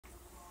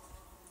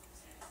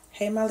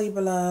Hey my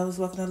Libra loves,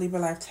 welcome to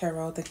Libra Life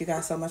Tarot. Thank you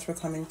guys so much for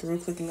coming through,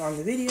 clicking on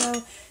the video.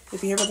 If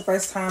you're here for the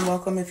first time,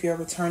 welcome. If you're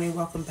returning,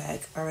 welcome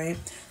back. Alright,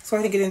 so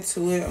we're going to get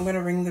into it. I'm going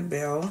to ring the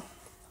bell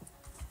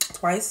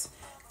twice,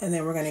 and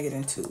then we're going to get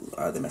into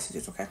the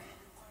messages, okay?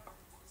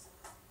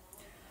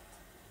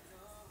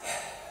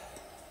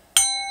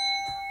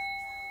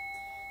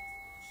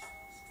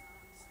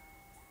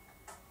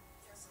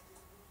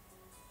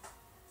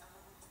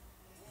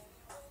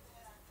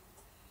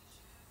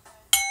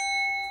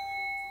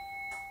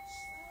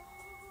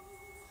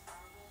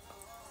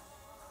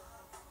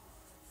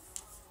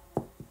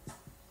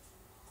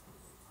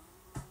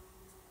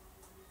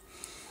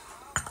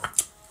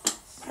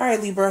 All right,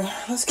 Libra,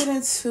 let's get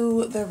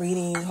into the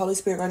reading. Holy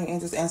Spirit, guardian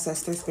angels,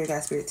 ancestors, spirit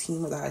guide, spirit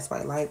team of the highest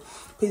white light.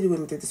 Please be with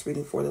me through this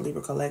reading for the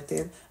Libra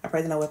collective. I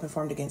pray that no weapon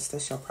formed against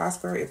us shall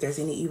prosper. If there's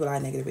any evil eye,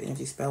 negative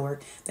energy, spell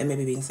work that may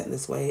be being sent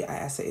this way, I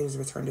ask that it is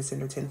returned to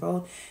sender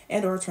tenfold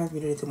and or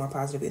transmuted into more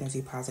positive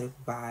energy, positive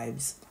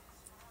vibes.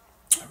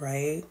 All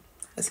right,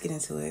 let's get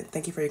into it.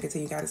 Thank you for your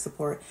continued guidance,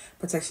 support,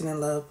 protection,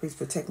 and love. Please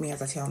protect me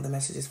as I channel the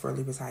messages for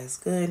Libra's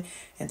highest good.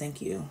 And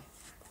thank you.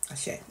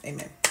 Ashe.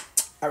 Amen.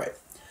 All right.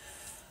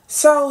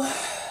 So,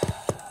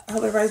 I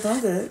hope everybody's doing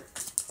good.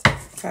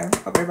 Okay.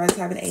 Hope everybody's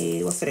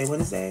having what's today?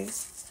 Wednesday?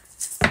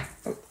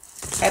 Oh,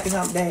 happy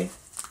hump day.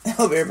 I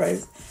hope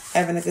everybody's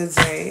having a good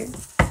day.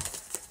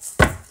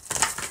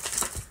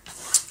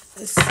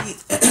 Let's see.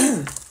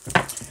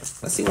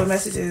 Let's see what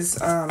messages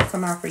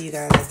come out for you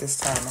guys at this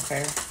time,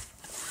 okay?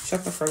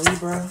 Shuffle for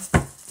Libra.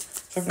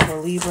 Shuffle for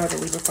Libra, the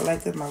Libra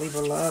collective, my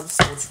Libra love,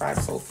 soul tribe,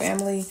 soul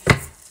family.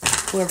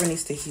 Whoever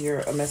needs to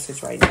hear a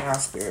message right now,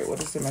 Spirit,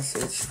 what is the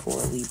message for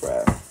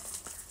Libra?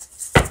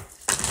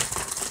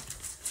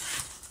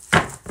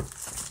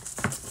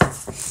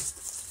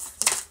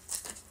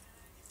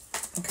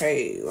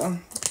 Okay, well,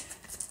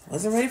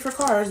 wasn't ready for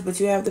cards, but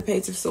you have the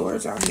Page of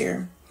Swords out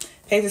here.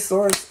 Page of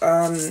Swords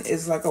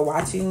is like a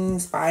watching,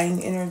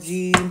 spying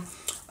energy,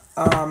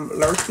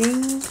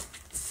 lurking.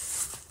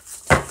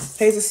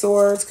 Page of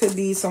Swords could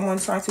be someone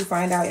trying to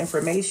find out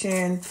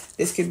information.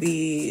 This could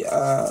be,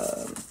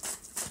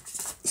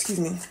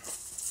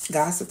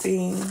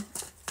 gossiping.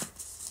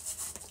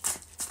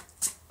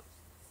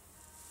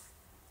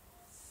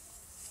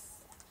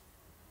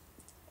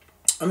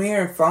 I'm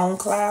hearing phone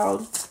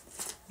cloud.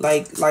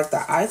 Like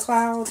the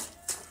iCloud.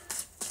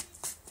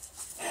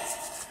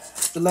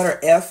 The letter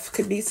F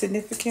could be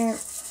significant.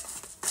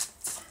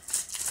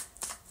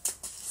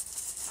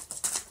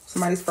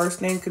 Somebody's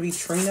first name could be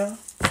Trina.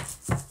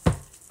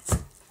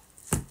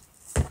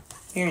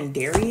 Hearing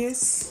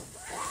Darius.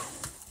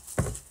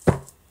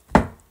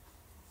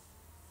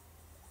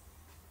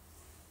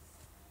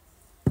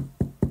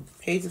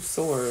 Page of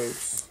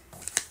Swords.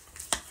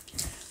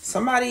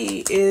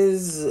 Somebody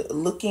is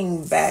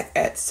looking back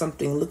at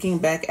something, looking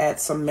back at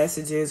some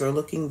messages or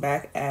looking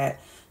back at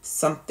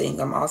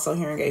something. I'm also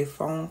hearing a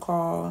phone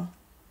call.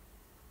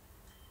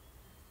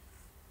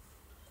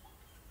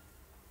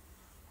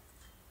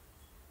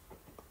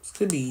 This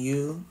could be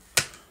you,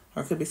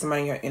 or it could be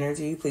somebody in your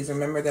energy. Please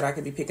remember that I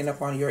could be picking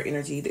up on your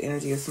energy, the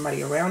energy of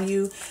somebody around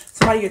you,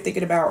 somebody you're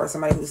thinking about, or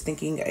somebody who's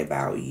thinking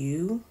about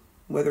you,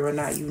 whether or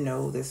not you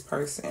know this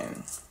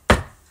person.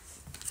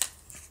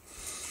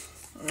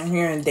 I'm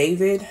hearing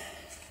David.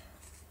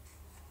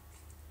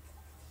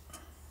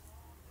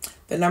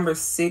 The number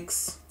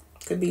 6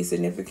 could be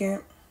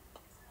significant.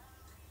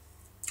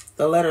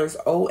 The letters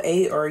O,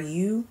 A, or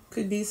U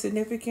could be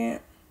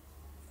significant.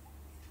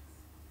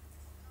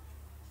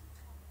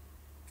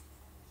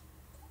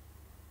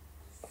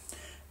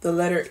 The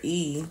letter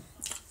E.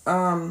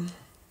 I'm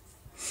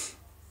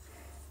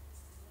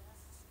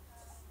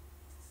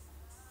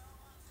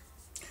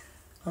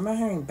not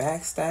hearing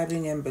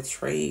backstabbing and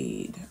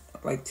betrayed.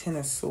 Like 10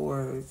 of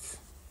Swords.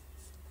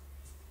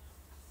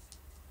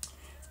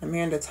 I'm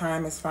hearing the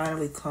time has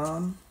finally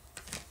come.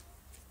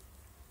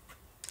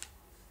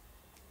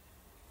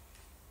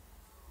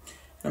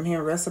 I'm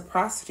hearing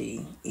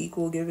reciprocity.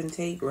 Equal give and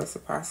take,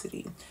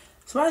 reciprocity.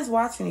 Somebody's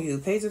watching you.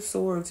 Page of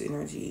Swords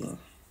energy.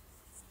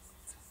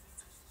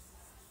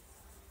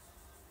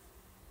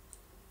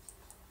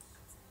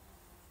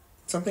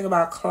 Something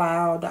about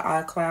cloud, the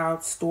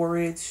iCloud,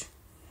 storage.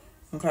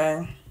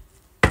 Okay.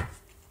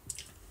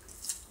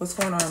 What's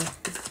going on?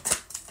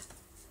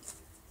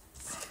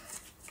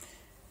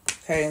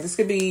 Okay, this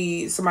could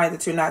be somebody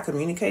that you're not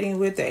communicating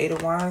with. The 8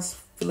 of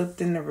Wands flipped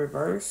in the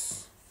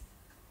reverse.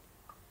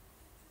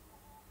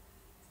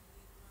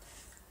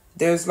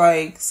 There's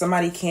like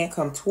somebody can't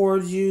come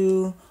towards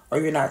you, or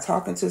you're not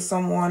talking to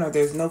someone, or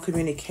there's no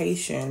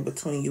communication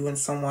between you and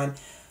someone.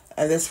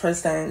 And this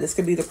person, this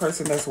could be the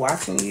person that's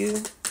watching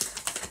you.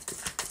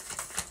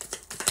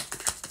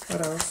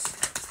 What else?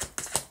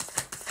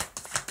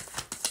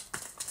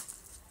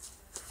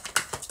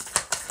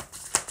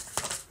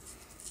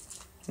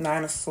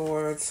 Nine of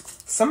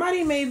Swords.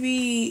 Somebody may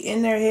be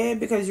in their head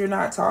because you're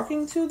not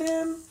talking to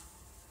them.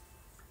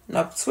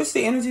 Now, switch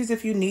the energies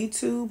if you need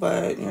to,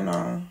 but, you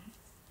know,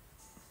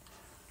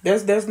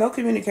 there's no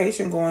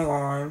communication going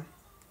on.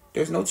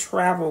 There's no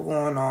travel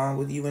going on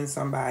with you and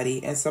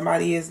somebody. And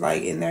somebody is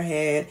like in their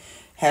head,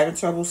 having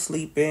trouble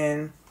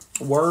sleeping,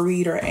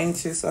 worried or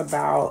anxious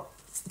about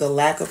the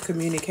lack of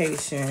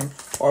communication,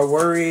 or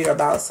worried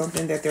about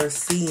something that they're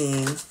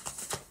seeing.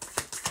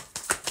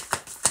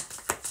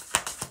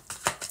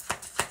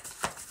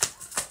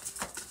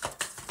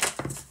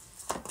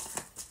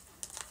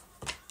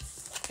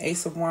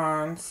 Ace of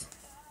Wands.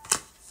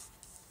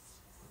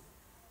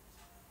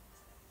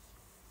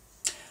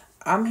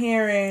 I'm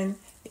hearing,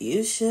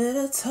 you should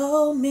have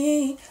told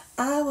me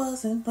I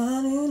wasn't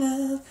fun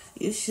enough.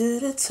 You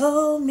should have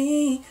told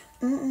me.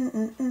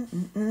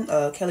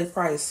 Kelly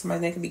Price. My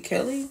name could be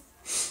Kelly.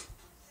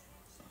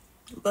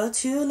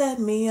 But you let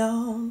me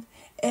on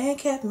and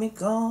kept me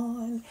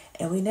going,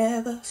 and we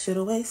never should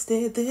have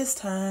wasted this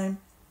time.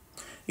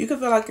 You could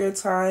feel like your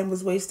time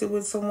was wasted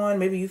with someone.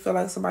 Maybe you feel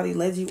like somebody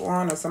led you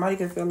on, or somebody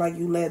could feel like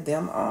you led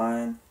them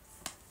on,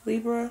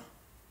 Libra.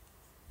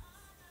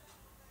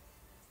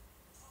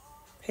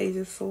 Page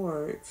of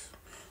Swords.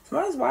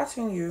 Somebody's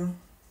watching you.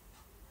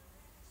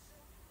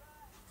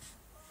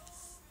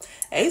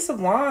 Ace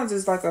of Wands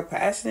is like a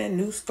passionate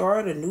new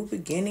start, a new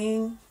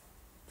beginning.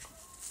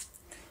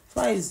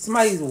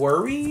 Somebody's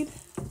worried.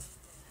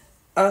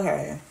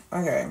 Okay.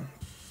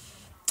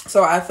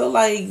 So I feel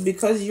like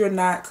because you're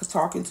not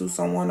talking to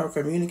someone or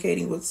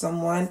communicating with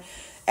someone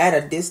at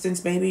a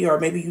distance, maybe, or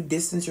maybe you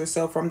distance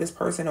yourself from this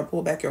person or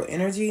pull back your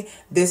energy,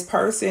 this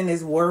person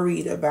is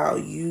worried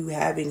about you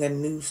having a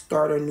new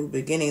start or new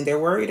beginning. They're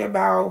worried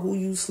about who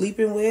you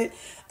sleeping with.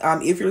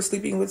 If you're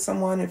sleeping with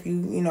someone, if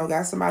you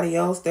got somebody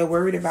else, they're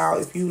worried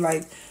about if you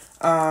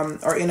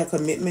are in a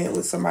commitment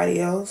with somebody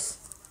else.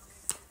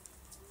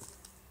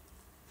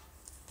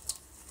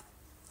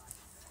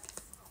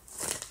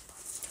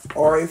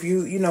 Or if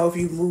if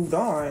you've moved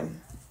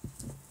on.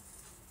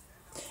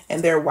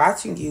 And they're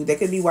watching you. They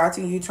could be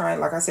watching you trying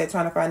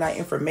to find out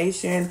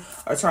information,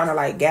 or trying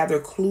to gather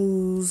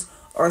clues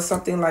or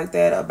something like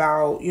that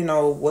about,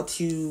 what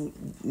you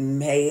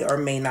may or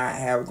may not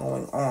have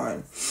going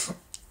on.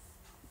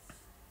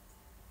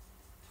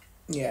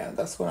 Yeah,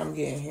 that's what I'm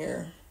getting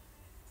here.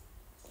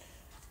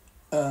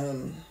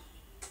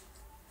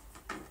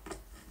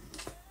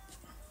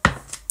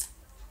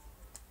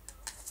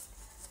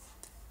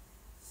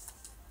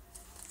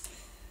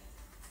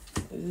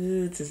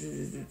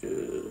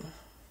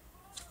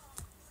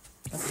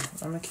 Okay,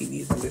 I'm gonna keep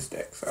using this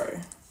deck. Sorry,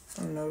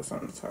 I know it's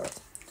on the top.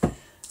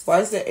 Why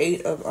is the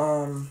 8 of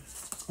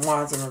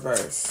Wands in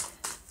reverse?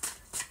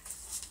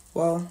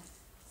 Well,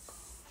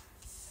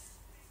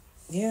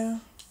 yeah.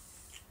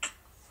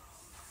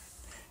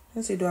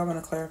 Let's see. Do I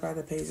want to clarify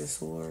the Page of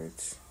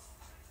Swords?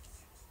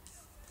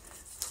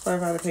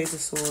 Clarify the Page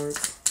of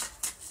Swords.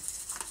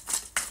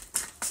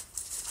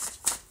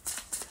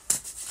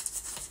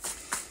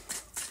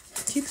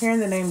 I keep hearing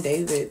the name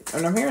David,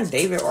 and I'm hearing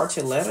David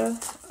Archuleta.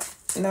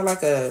 Isn't that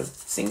like a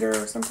singer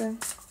or something?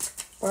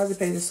 Why is the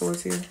Page of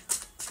Swords here?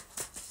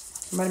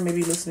 Somebody may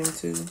be listening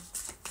to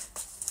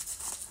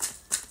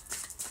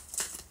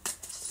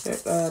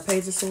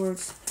Page of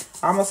Swords.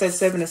 I almost said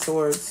 7 of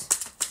Swords.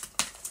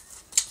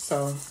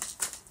 So,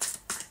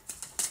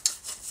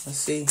 let's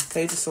see.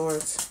 Page of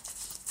Swords.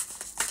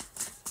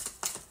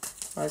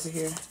 Why is it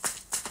here?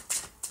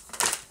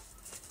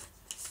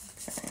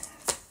 Okay.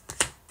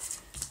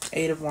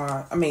 8 of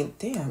Wands. I mean,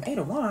 damn, 8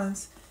 of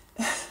Wands.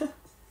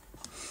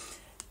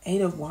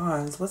 8 of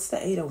Wands. What's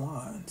the 8 of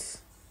Wands?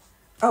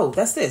 Oh,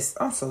 that's this.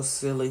 I'm so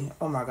silly.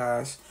 Oh my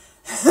gosh.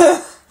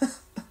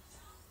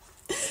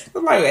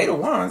 I'm like 8 of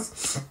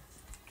Wands.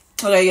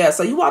 Okay, yeah.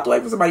 So you walked away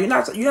from somebody. You're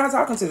not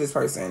talking to this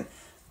person.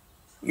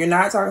 You're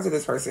not talking to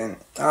this person.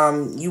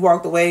 You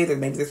walked away.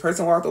 Maybe this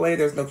person walked away.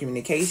 There's no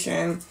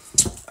communication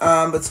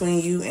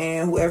between you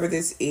and whoever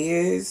this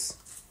is.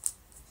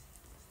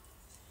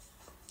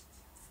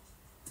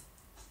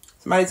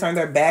 Somebody turned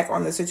their back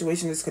on the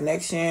situation, this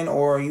connection,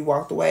 or you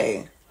walked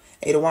away.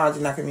 8 of Wands,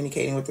 you're not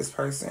communicating with this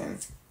person.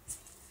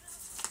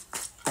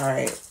 All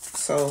right.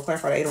 So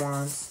clarify the 8 of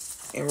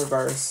Wands in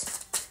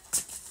reverse.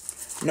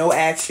 No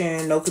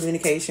action, no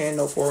communication,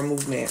 no forward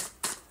movement.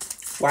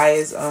 Why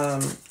is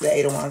the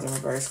 8 of Wands in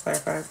reverse?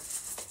 Clarify.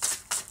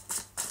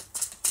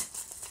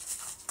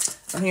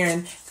 I'm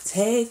hearing,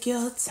 take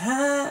your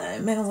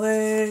time and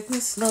work me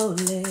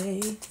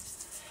slowly.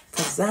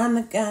 'Cause I'm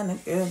the kind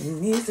of girl who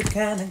needs the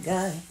kind of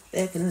guy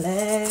that can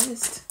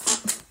last.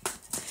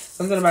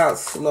 Something about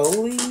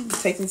slowly,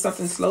 taking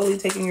something slowly,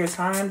 taking your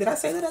time. Did I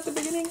say that at the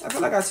beginning? I feel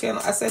like I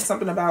said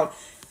something about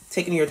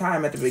taking your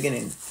time at the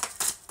beginning.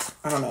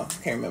 I don't know.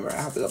 I can't remember.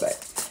 I have to go back.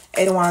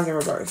 8 of Wands in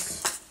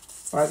reverse.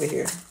 Why is it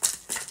here?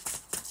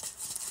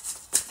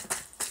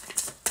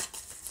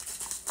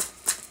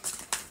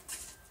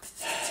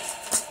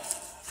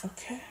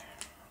 Okay.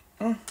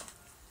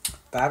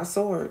 5 of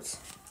Swords.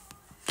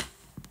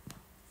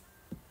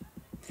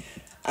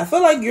 I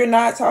feel like you're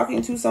not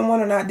talking to someone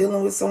or not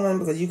dealing with someone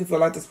because you can feel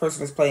like this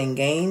person is playing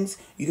games.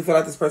 You can feel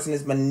like this person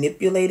is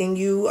manipulating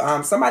you.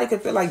 Somebody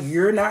could feel like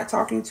you're not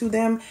talking to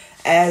them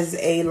as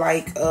a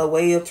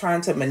way of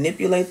trying to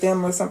manipulate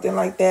them or something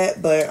like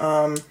that. But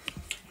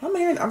I'm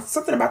hearing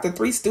something about the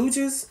Three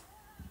Stooges.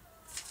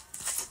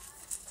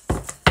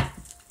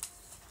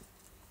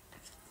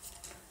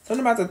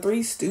 Something about the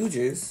Three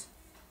Stooges.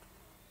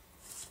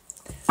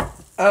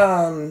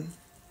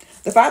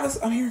 The Five of,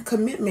 I'm hearing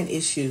commitment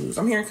issues.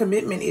 I'm hearing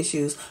commitment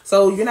issues.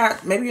 So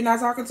maybe you're not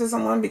talking to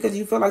someone because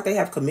you feel like they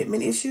have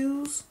commitment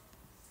issues.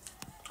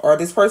 Or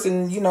this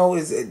person,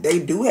 they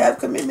do have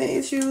commitment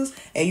issues,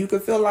 and you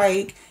could feel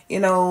like,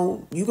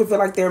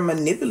 they're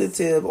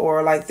manipulative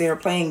or like they're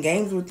playing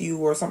games with you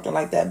or something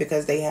like that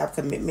because they have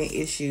commitment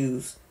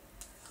issues.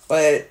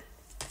 But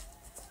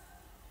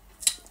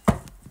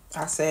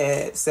I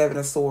said Seven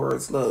of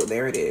Swords. Look,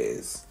 there it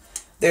is.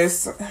 I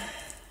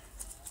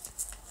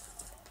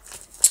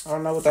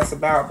don't know what that's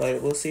about,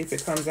 but we'll see if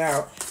it comes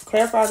out.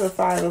 Clarify the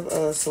Five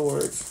of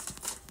Swords.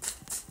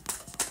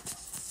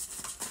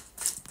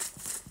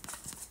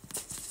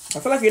 I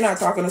feel like you're not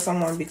talking to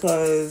someone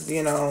because,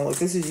 if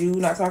this is you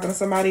not talking to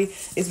somebody,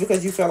 it's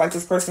because you felt like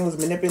this person was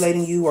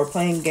manipulating you or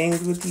playing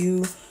games with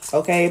you.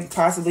 Okay,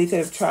 possibly could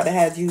have tried to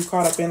have you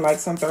caught up in like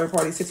some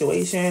third-party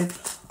situation.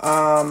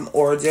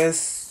 Or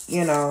just,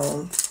 I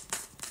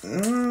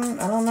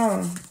don't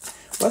know.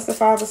 What's the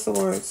Five of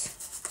Swords?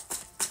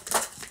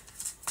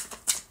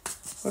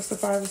 What's the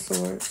Five of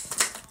Swords?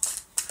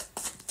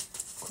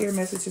 Clear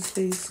messages,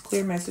 please.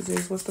 Clear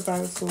messages. What's the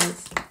Five of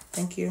Swords?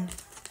 Thank you.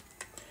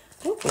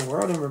 Ooh, the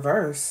World in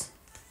reverse.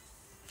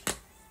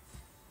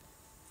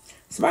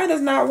 Somebody does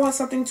not want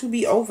something to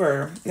be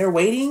over. They're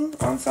waiting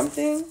on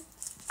something.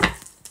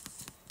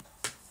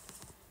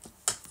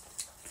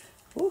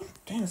 Ooh,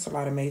 damn, that's a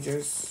lot of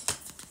majors.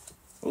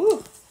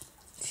 Ooh,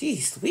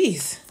 jeez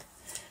Louise.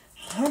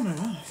 Oh my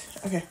gosh.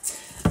 Okay.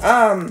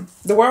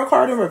 The World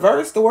card in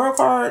reverse. The World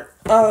card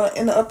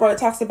in the upright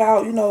talks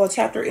about, a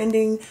chapter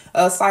ending,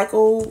 a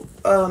cycle,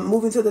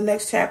 moving to the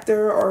next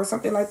chapter or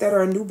something like that,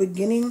 or a new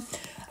beginning.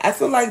 I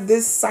feel like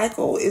this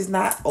cycle is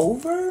not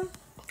over,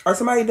 or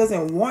somebody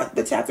doesn't want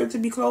the chapter to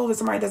be closed, or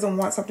somebody doesn't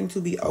want something to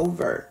be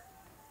over.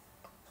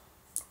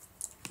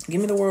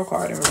 Give me the World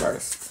card in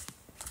reverse.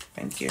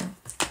 Thank you.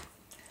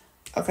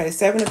 Okay,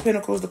 Seven of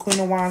Pentacles, the Queen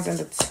of Wands, and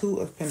the Two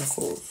of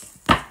Pentacles.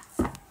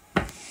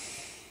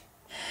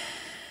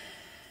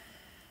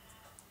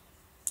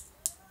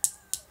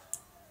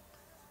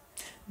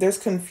 There's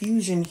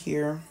confusion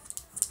here.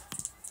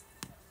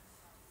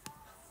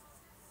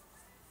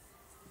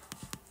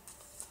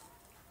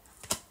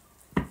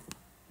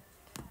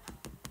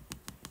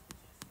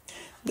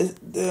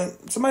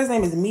 Somebody's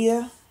name is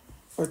Mia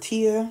or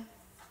Tia.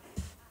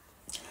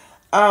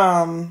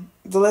 The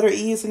letter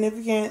E is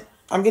significant.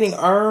 I'm getting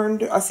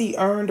earned. I see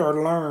earned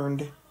or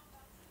learned.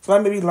 So I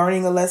may be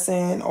learning a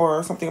lesson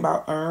or something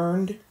about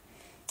earned.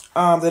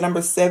 The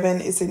number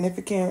 7 is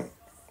significant.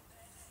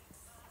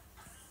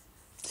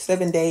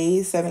 7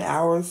 days, 7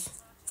 hours,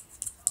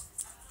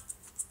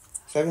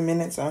 7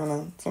 minutes. I don't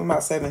know. Something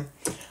about 7.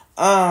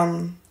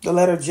 The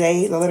letter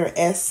J, the letter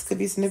S could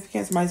be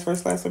significant. Somebody's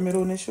first, last, or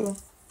middle initial.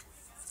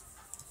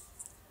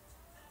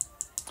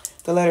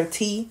 The letter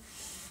T,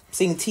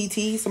 seeing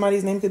TT.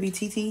 Somebody's name could be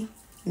TT,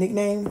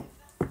 nickname.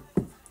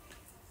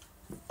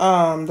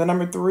 The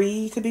number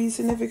 3 could be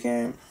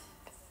significant.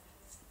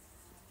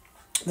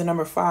 The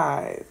number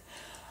 5.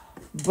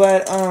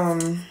 But,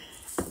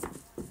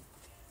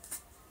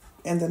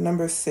 and the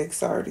number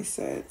 6 I already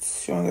said.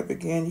 It's showing up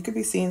again. You could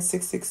be seeing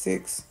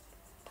 666.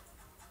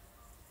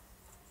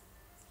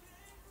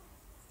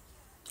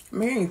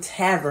 I'm hearing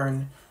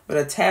tavern, but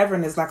a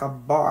tavern is like a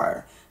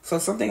bar. So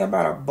something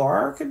about a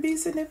bar could be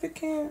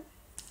significant.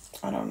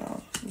 I don't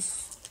know.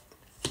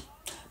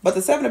 But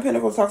the Seven of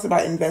Pentacles talks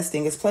about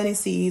investing. It's planting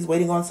seeds,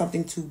 waiting on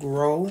something to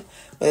grow.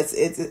 But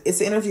it's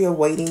the energy of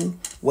waiting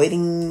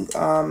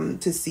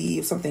to see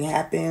if something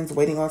happens,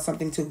 waiting on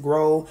something to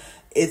grow.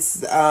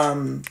 It's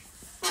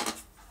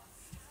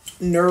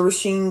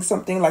nourishing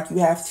something, like you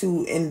have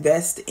to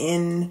invest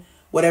in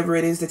whatever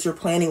it is that you're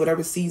planting,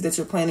 whatever seeds that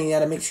you're planting. You got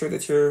to make sure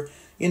that you're,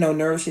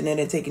 nourishing it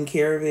and taking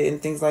care of it and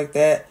things like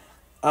that.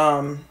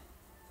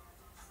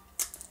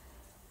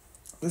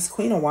 This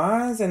Queen of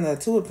Wands and the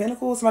Two of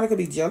Pentacles, somebody could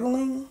be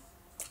juggling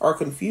or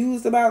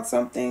confused about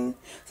something.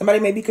 Somebody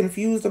may be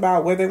confused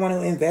about where they want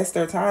to invest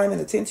their time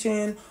and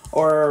attention,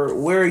 or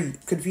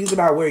confused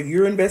about where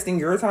you're investing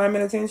your time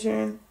and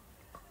attention.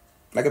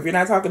 Like, if you're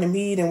not talking to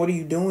me, then what are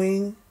you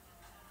doing?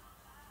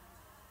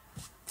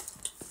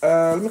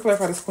 Let me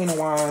clarify this Queen of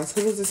Wands.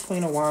 Who is this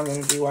Queen of Wands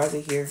energy? Why is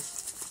it here?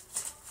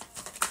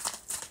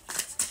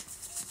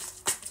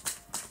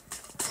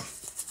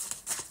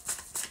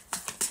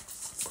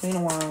 Queen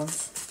of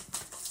Wands.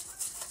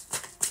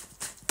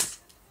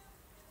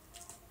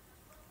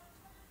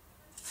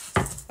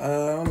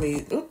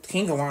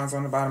 King of Wands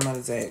on the bottom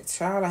of the deck.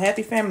 Child, a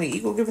happy family,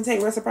 equal give and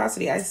take,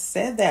 reciprocity. I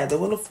said that. The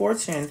Wheel of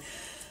Fortune.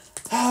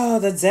 Oh,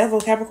 the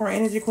Devil, Capricorn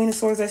energy, Queen of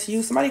Swords. That's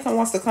you. Somebody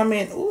wants to come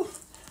in. Ooh.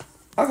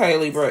 Okay,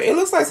 Libra. It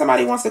looks like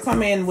somebody wants to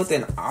come in with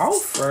an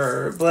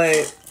offer,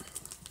 but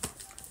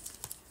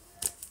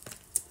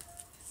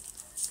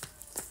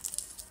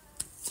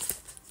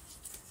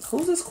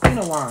who's this Queen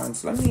of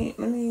Wands? Let me.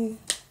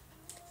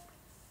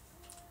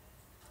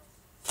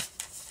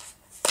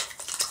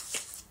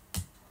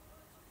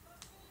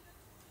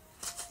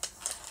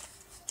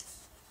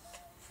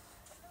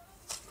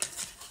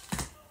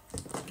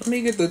 Let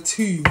me get the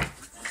tea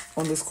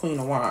on this Queen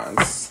of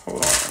Wands. Hold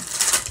on.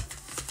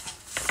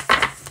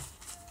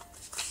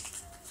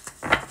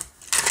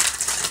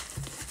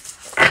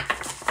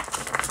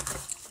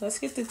 Let's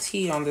get the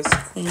tea on this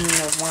Queen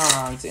of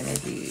Wands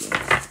energy.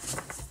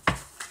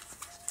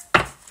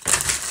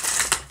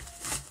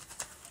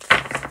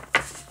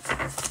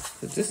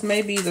 This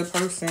may be the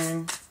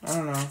person, I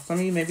don't know. Some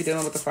of you may be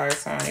dealing with the fire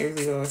sign, Aries,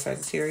 Leo, or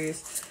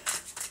Sagittarius.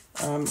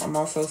 I'm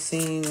also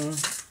seeing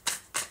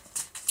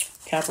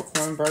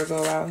Capricorn,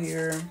 Virgo out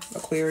here,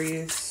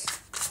 Aquarius.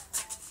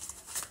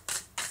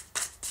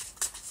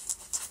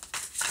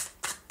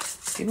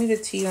 Give me the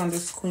tea on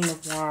this Queen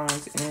of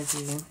Wands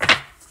energy.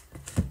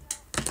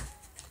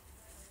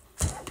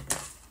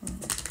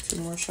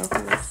 2 more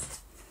shuffles.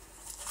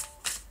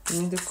 Give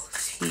me the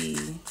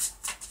tea.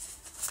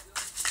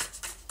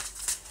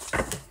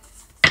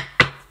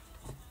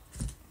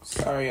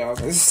 Sorry, y'all.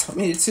 There's so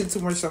many two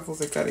more shuffles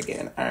to cut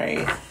again. All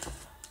right.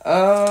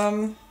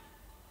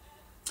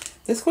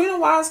 This Queen of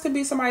Wands could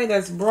be somebody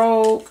that's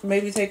broke,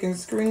 maybe taking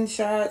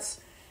screenshots,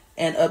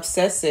 and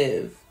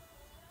obsessive,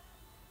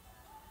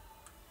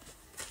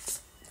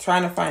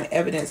 trying to find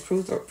evidence,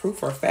 proof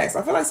or facts.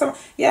 I feel like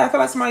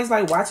somebody's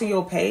like watching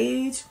your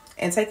page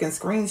and taking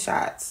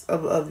screenshots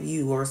of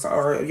you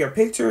or your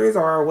pictures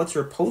or what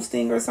you're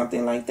posting or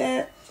something like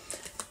that.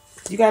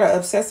 You got an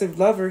obsessive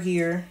lover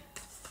here.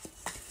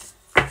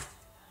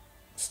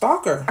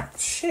 Stalker.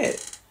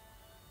 Shit.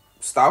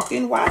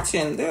 Stalking,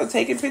 watching. They're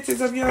taking pictures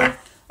of your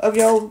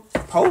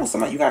post.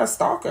 You got a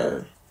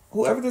stalker.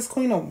 Whoever this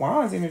Queen of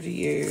Wands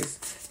energy is.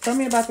 Tell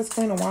me about this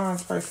Queen of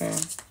Wands person.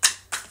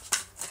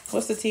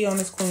 What's the tea on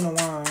this Queen of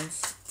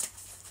Wands?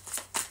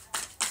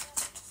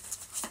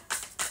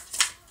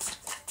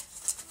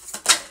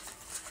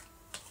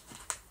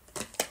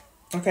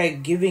 Okay,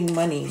 giving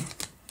money.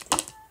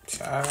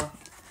 Child.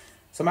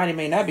 Somebody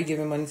may not be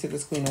giving money to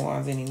this Queen of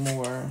Wands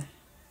anymore.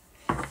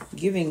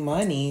 Giving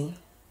money.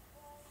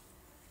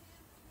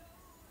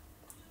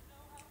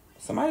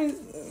 Somebody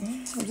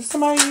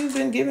you've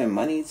been giving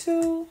money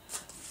to.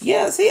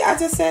 Yeah, see, I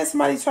just said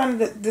somebody's trying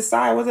to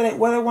decide whether they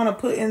want to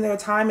put in their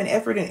time and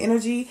effort and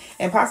energy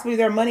and possibly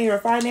their money or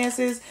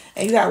finances.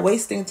 And you got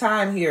wasting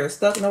time here.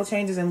 Stuck, no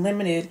changes, and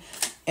limited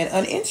and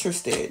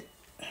uninterested.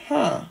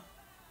 Huh.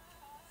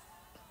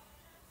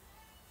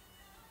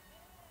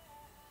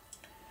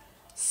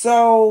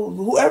 So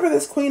whoever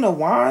this Queen of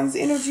Wands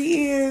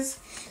energy is,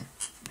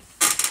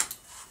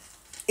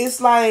 it's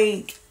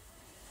like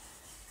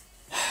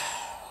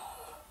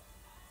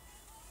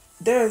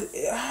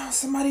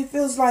somebody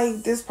feels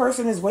like this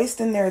person is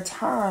wasting their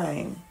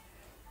time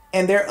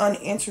and they're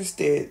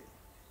uninterested.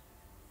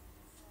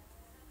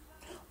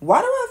 Why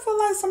do I feel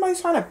like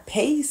somebody's trying to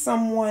pay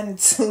someone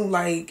to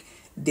like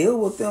deal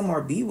with them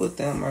or be with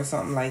them or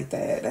something like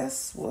that?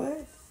 That's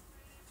what?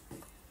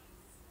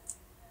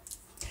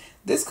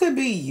 This could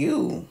be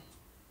you.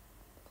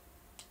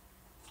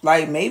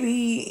 Like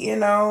maybe,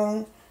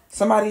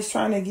 somebody's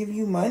trying to give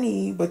you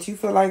money, but you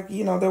feel like,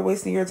 they're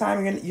wasting your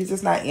time. You're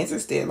just not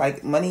interested.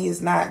 Like money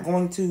is not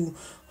going to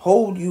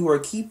hold you or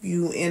keep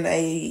you in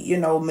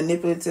a,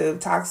 manipulative,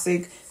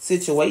 toxic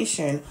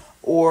situation.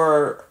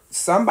 Or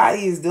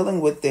somebody is dealing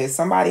with this.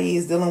 Somebody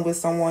is dealing with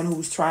someone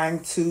who's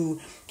trying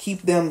to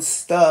keep them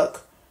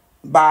stuck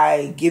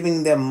by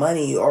giving them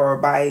money or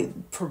by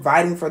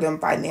providing for them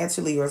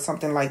financially or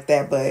something like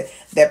that. But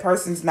that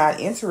person's not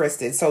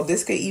interested. So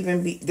this could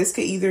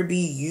either be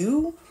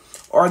you,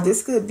 or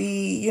this could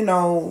be,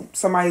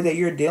 somebody that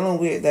you're dealing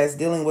with that's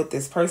dealing with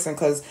this person.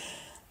 Because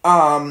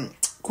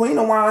Queen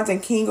of Wands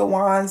and King of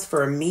Wands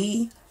for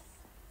me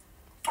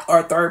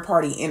are third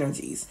party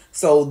energies.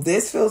 So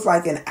this feels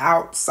like an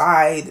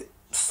outside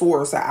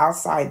source, an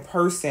outside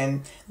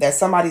person that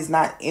somebody's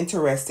not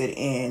interested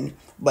in.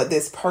 But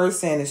this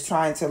person is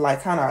trying to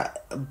like kind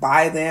of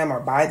buy them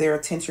or buy their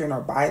attention or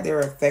buy their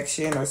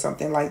affection or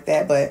something like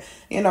that. But,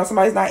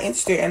 somebody's not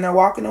interested and they're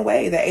walking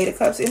away. The 8 of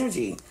Cups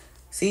energy.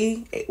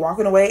 See,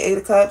 walking away, 8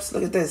 of Cups.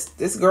 Look at this.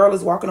 This girl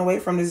is walking away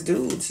from this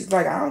dude. She's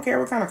like, I don't care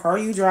what kind of car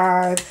you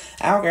drive.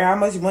 I don't care how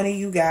much money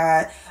you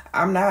got.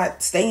 I'm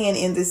not staying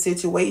in this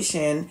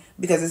situation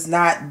because it's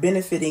not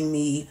benefiting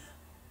me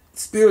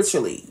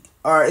spiritually,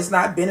 or it's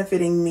not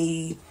benefiting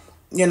me,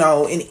 in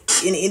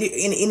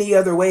any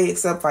other way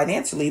except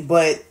financially.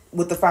 But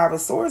with the 5 of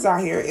Swords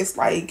out here, it's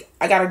like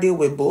I got to deal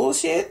with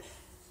bullshit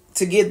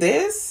to get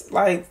this,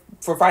 like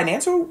for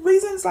financial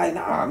reasons. Like,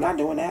 nah, I'm not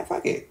doing that.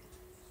 Fuck it.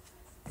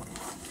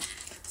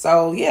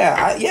 So,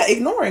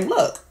 ignoring.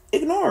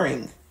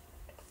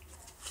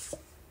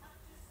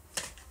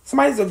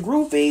 Somebody's a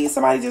groupie.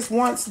 Somebody just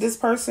wants this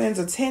person's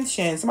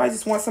attention. Somebody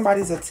just wants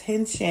somebody's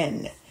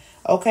attention.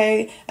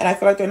 Okay? And I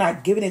feel like they're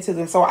not giving it to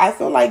them. So, I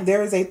feel like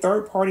there is a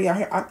third party out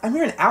here. I'm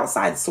hearing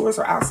outside source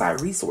or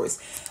outside resource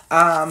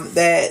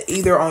that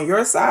either on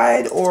your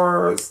side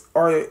or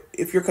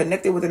if you're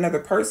connected with another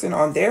person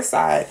on their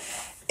side.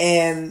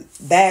 And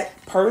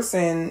that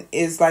person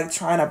is like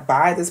trying to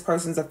buy this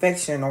person's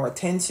affection or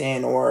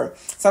attention or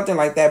something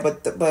like that.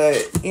 But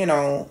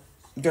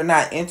they're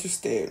not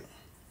interested.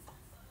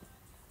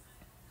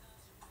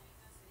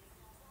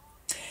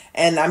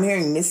 And I'm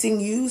hearing missing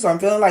you. So I'm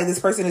feeling like this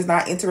person is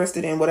not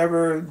interested in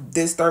whatever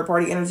this third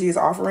party energy is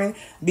offering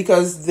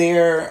because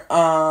they're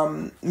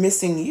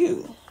missing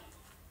you.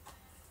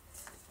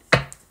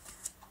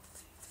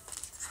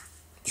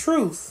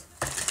 Truth.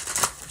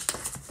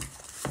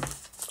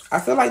 I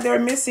feel like they're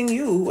missing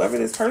you. Whoever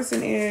this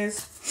person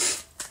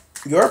is,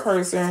 your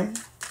person,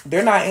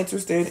 they're not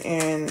interested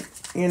in,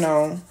 you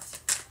know,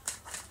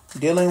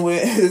 dealing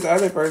with this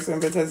other person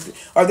because,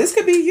 or this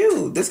could be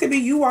you. This could be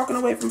you walking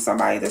away from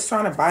somebody that's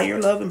trying to buy your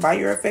love and buy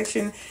your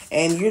affection,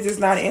 and you're just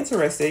not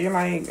interested. You're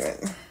like,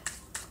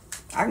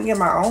 I can get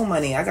my own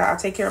money. I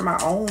take care of my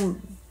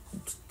own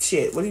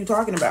shit. What are you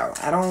talking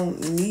about? I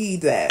don't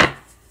need that.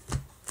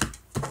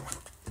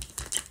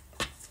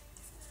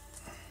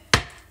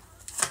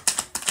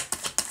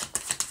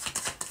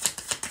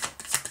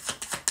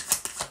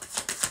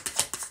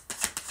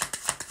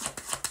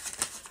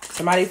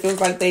 Somebody feels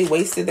like they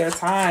wasted their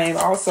time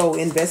also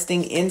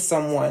investing in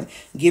someone,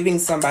 giving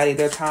somebody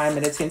their time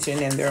and attention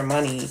and their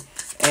money,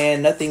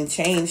 and nothing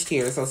changed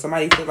here. So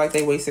somebody feels like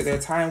they wasted their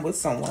time with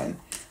someone.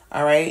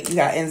 All right. You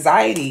got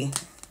anxiety,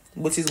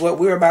 which is what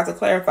we're about to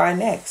clarify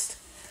next.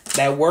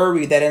 That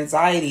worry, that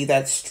anxiety,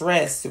 that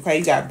stress. Okay.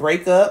 You got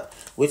breakup,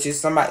 which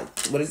is somebody,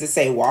 what does it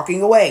say?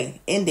 Walking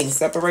away, ending,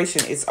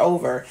 separation. It's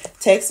over.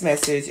 Text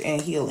message and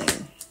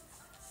healing.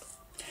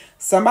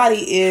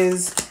 Somebody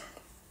is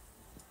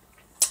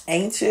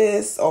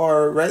anxious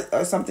or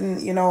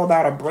something, you know,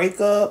 about a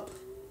breakup.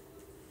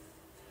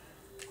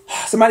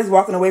 Somebody's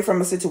walking away from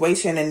a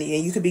situation, and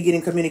you could be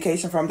getting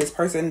communication from this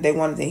person. They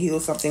wanted to heal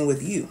something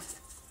with you.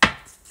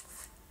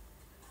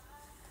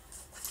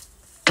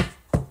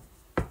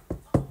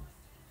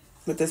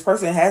 But this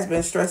person has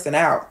been stressing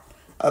out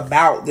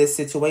about this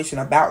situation,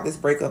 about this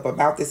breakup,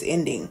 about this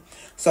ending.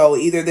 So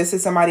either this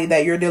is somebody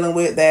that you're dealing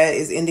with that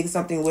is ending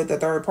something with a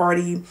third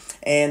party,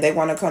 and they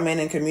want to come in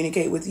and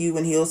communicate with you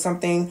and heal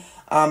something,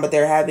 but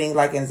they're having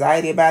like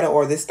anxiety about it,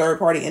 or this third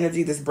party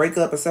energy, this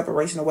breakup or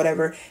separation or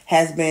whatever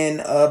has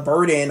been a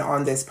burden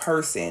on this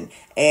person.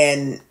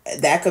 And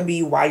that could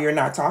be why you're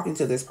not talking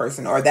to this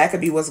person, or that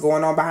could be what's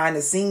going on behind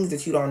the scenes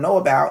that you don't know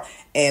about.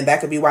 And that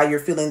could be why you're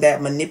feeling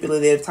that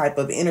manipulative type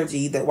of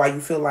energy, that why you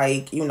feel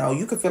like, you know,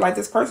 you could feel like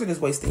this person is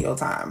wasting your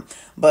time.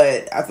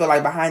 But I feel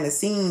like behind the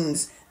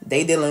scenes,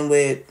 they dealing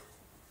with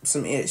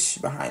some ish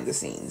behind the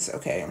scenes.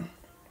 Okay.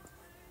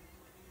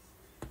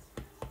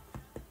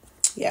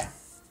 Yeah.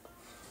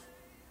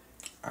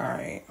 All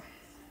right.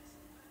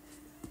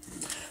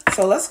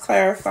 So let's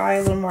clarify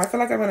a little more. I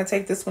feel like I'm going to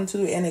take this one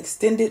to and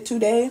extend it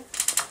today.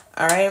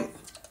 All right.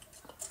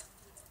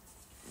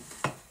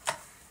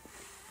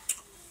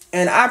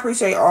 And I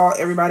appreciate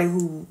everybody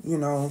who, you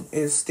know,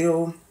 is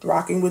still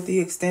rocking with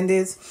the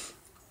extendeds,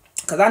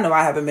 because I know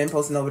I haven't been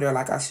posting over there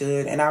like I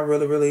should. And I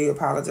really, really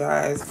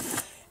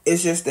apologize.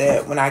 It's just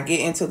that when I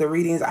get into the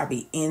readings, I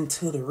be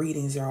into the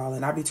readings, y'all.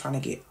 And I be trying to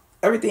get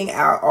everything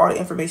out, all the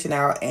information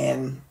out,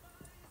 and,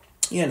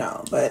 you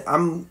know, but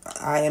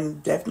I am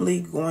definitely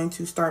going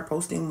to start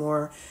posting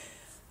more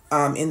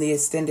in the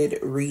extended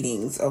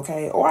readings,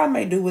 okay? Or I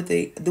may do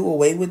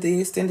away with the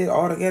extended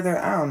altogether.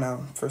 I don't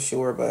know for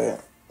sure,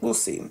 but we'll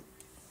see.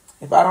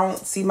 If I don't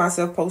see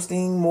myself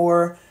posting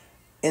more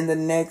in the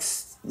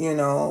next, you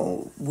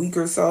know, week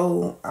or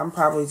so, I'm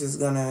probably just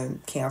gonna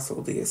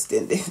cancel the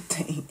extended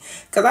thing,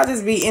 because I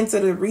just be into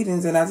the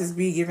readings and I just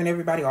be giving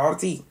everybody all the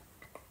tea.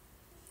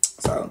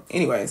 So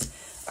anyways,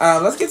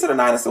 let's get to the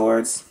Nine of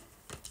Swords.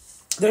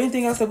 Is there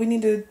anything else that we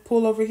need to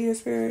pull over here,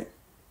 Spirit?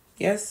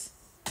 Yes?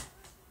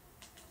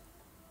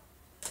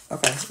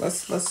 Okay,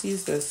 let's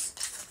use this.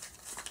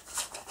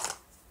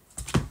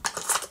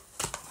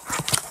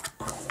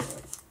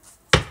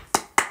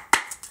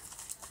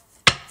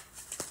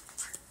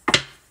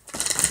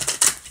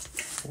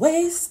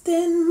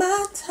 Wasting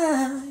my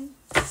time.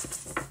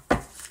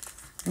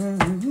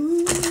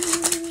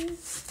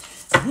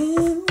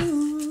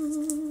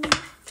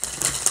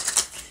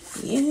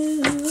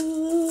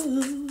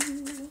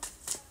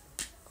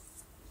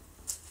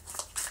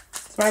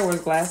 Somebody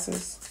wears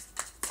glasses.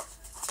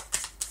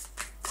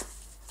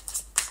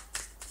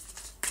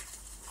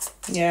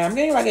 Yeah, I'm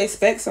getting like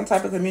expect some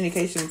type of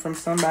communication from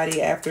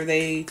somebody after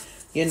they,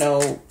 you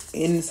know,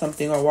 end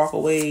something or walk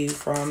away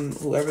from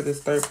whoever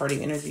this third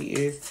party energy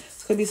is.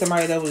 This could be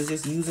somebody that was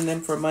just using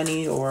them for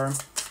money, or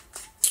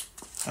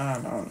I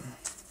don't know.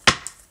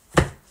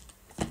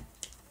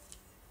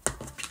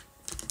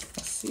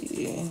 Let's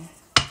see.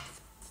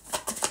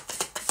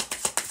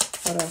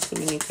 What else do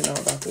we need to know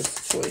about this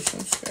situation,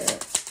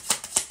 Spirit?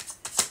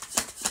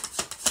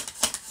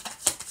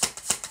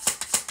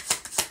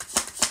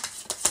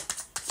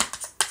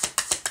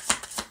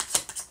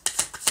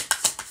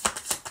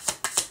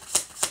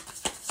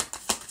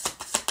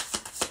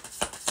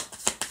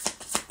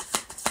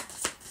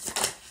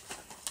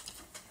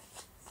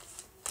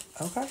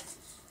 Okay.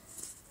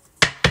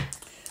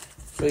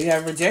 So you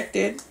have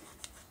rejected.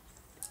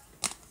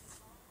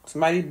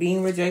 Somebody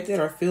being rejected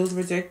or feels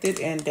rejected,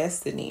 and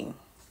destiny.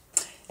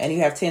 And you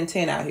have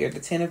 10-10 out here. The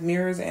 10 of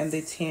mirrors and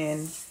the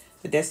 10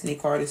 The Destiny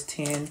card is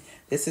 10.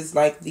 This is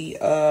like the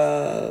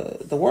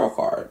World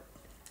card.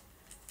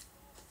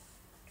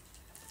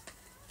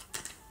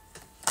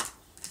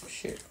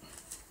 Shit.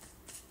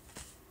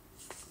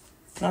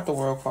 Not the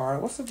World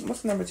card. What's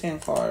the number 10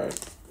 card?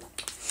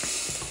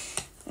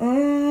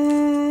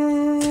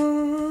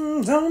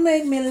 Don't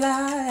make me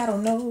lie. I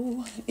don't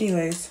know.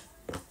 Anyways.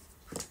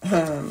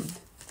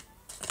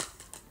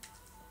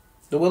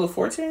 The Wheel of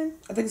Fortune?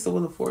 I think it's the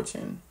Wheel of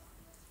Fortune.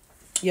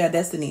 Yeah,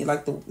 Destiny.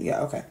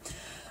 Okay.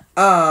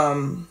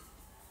 10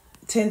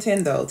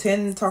 though.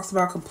 10 talks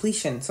about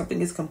completion.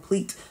 Something is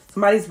complete.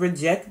 Somebody's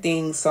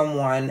rejecting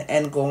someone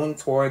and going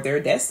toward their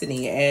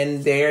destiny.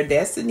 And their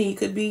destiny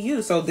could be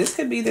you. So this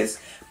could be this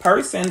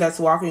person that's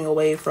walking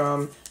away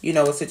from,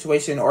 a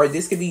situation. Or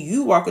this could be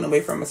you walking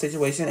away from a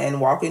situation and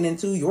walking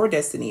into your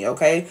destiny,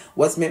 okay?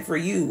 What's meant for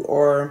you.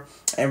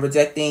 And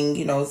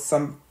rejecting,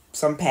 some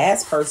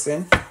past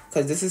person.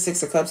 Because this is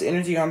 6 of Cups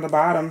energy on the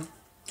bottom.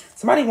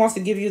 Somebody wants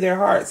to give you their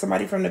heart.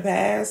 Somebody from the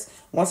past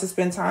wants to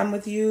spend time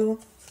with you.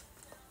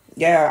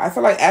 Yeah, I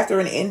feel like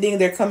after an ending,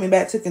 they're coming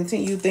back to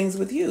continue things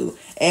with you.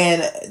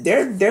 And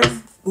they're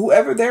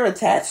whoever they're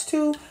attached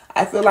to,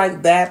 I feel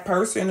like that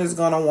person is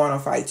going to want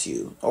to fight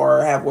you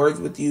or have words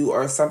with you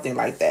or something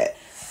like that.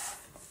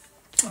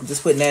 I'm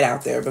just putting that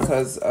out there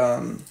because,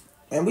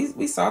 and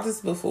we saw this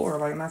before,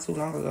 like not too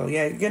long ago.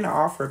 Yeah, you're getting an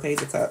offer,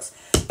 Page of Cups.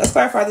 Let's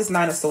clarify this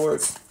 9 of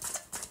Swords.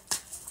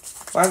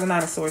 Why is the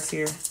 9 of Swords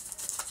here?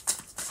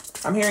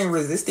 I'm hearing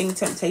resisting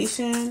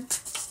temptation,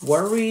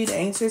 worried,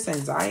 anxious,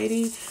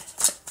 anxiety.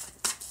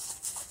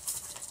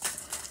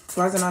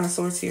 Why is the 9 of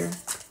Swords here?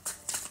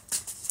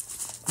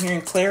 I'm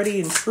hearing clarity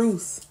and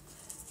truth.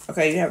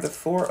 Okay, you have the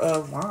 4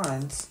 of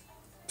Wands.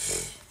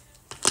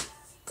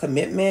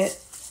 Commitment,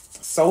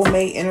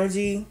 soulmate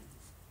energy,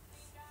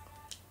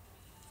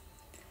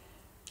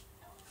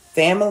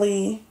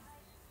 family,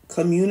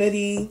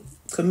 community,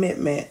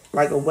 commitment,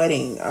 like a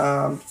wedding,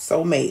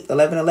 soulmate.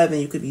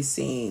 11-11 you could be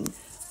seeing.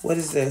 What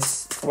is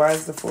this? Why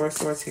is the 4 of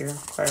Swords here?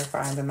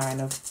 Clarifying the 9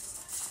 of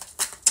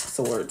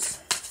Swords.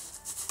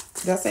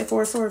 Did I say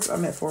 4 of Swords? I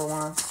meant 4 of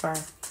Wands. Sorry.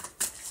 I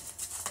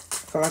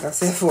feel like I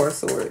said 4 of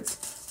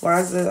Swords.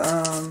 Why is the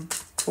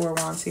 4 of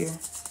Wands here?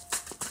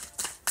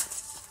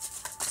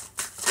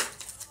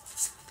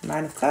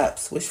 9 of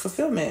Cups. Wish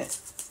fulfillment.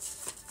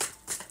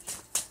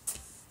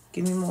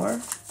 Give me more.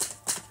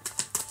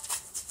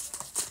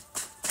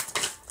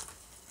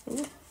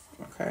 Ooh,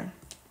 okay.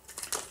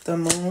 The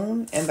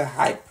Moon and the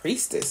High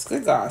Priestess.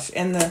 Good gosh.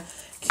 And the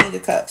King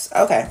of Cups.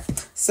 Okay.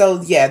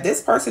 So, yeah,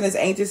 this person is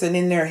anxious and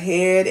in their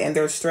head and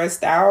they're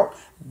stressed out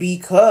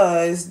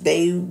because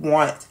they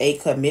want a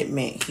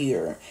commitment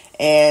here.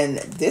 And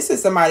this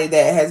is somebody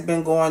that has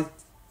been going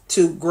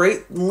to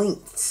great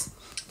lengths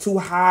to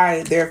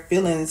hide their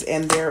feelings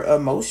and their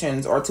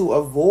emotions or to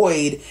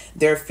avoid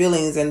their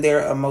feelings and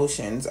their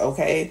emotions,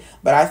 okay?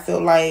 But I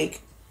feel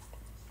like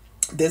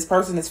this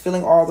person is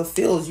feeling all the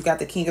feels. You got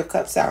the King of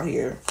Cups out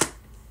here.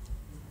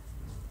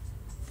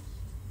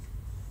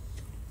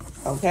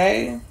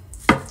 Okay?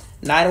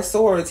 Knight of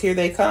Swords, here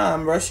they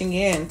come, rushing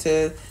in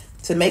to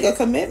make a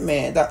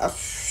commitment. The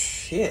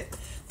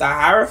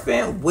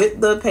Hierophant with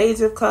the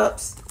Page of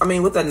Cups,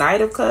 with the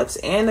Knight of Cups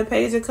and the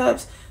Page of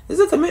Cups, this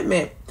is a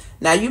commitment.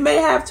 Now, you may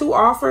have 2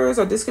 offers,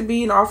 or this could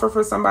be an offer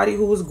for somebody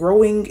who is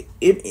growing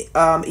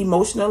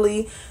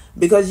emotionally,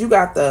 because you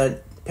got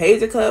the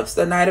Page of Cups,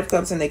 the Knight of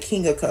Cups, and the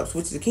King of Cups,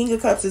 which the King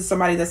of Cups is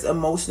somebody that's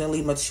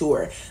emotionally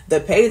mature. The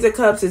Page of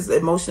Cups is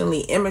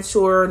emotionally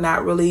immature,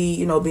 not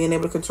really, being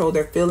able to control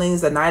their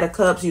feelings. The Knight of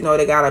Cups, they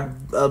got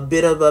a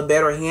bit of a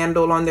better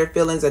handle on their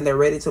feelings and they're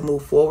ready to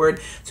move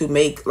forward to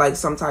make like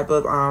some type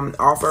of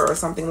offer or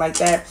something like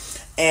that.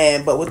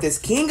 But with this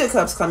King of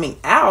Cups coming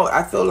out,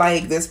 I feel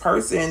like this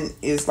person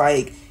is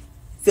like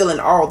feeling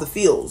all the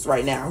feels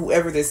right now,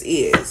 whoever this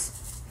is.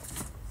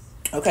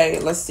 Okay,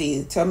 let's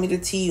see. Tell me the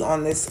tea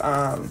on this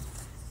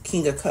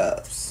King of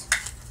Cups.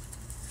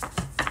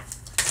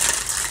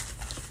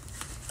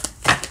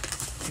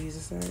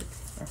 Jesus.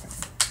 Okay.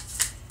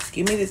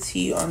 Give me the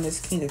tea on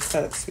this King of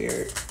Cups,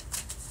 Spirit.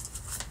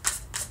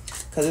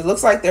 Because it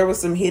looks like there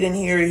was some hidden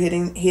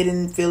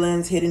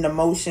feelings, hidden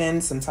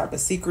emotions, some type of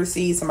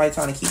secrecy, somebody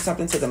trying to keep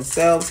something to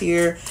themselves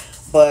here.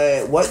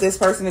 But what this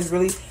person is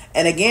really,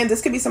 and again,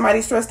 this could be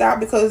somebody stressed out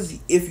because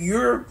if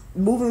you're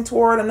moving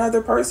toward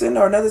another person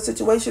or another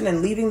situation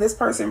and leaving this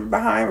person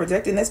behind,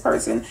 rejecting this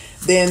person,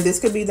 then this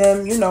could be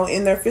them,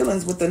 in their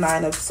feelings with the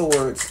 9 of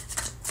Swords.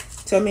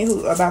 Tell me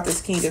about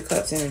this King of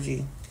Cups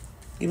energy.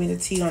 Give me the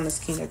tea on this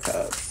King of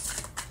Cups.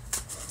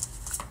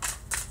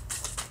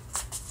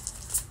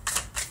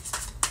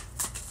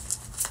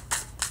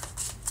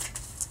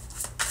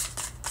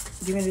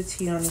 Give me the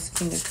tea on this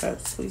King of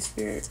Cups, please,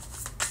 Spirit.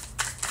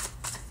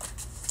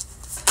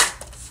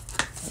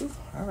 Ooh,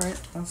 all right,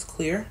 that's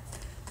clear.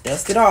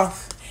 Dust it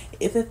off.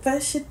 If at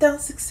first you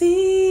don't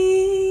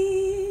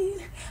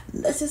succeed,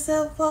 dust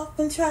yourself off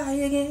and try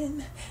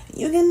again.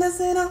 You can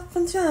dust it off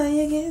and try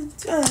again,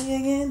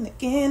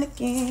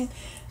 again.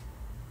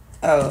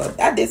 Oh,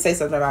 I did say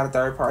something about a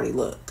third party.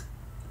 Look,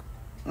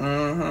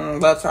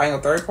 Love triangle,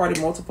 third party,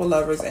 multiple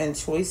lovers, and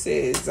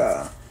choices.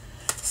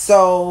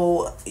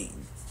 So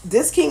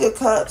this King of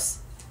Cups,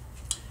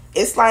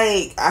 it's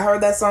like, I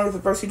heard that song, if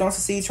at first you don't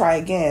succeed, try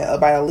again,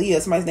 by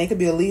Aaliyah. Somebody's name could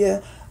be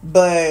Aaliyah,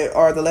 but,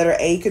 or the letter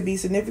A could be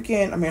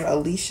significant. I mean,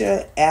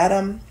 Alicia,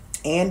 Adam,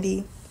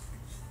 Andy,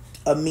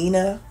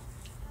 Amina,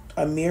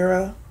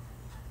 Amira,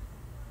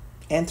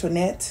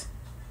 Antoinette.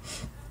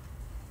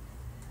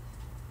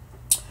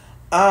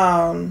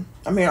 I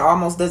mean,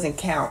 almost doesn't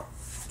count.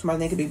 Somebody's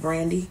name could be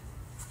Brandy.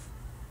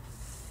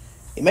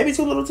 It may be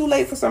too little too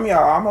late for some of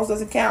y'all. Almost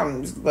doesn't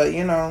count, but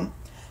you know.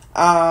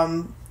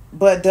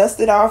 But dust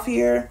it off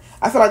here.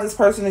 I feel like this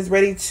person is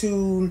ready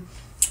to,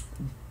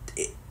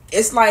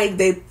 it's like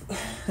they,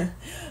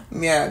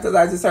 yeah, because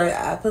I just heard,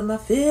 I put my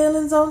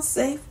feelings on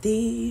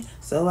safety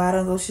so I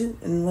don't go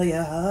shooting where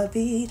your heart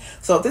be.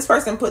 So if this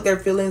person put their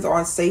feelings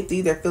on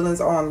safety, their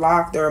feelings on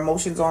lock, their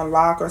emotions on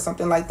lock or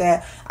something like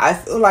that, I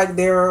feel like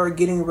they're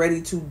getting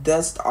ready to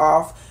dust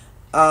off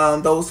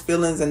those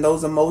feelings and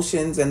those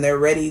emotions, and they're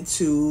ready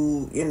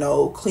to, you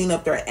know, clean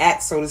up their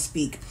act, so to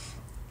speak.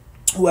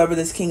 Whoever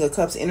this King of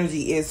Cups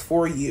energy is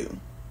for you,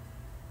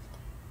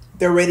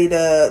 they're ready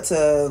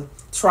to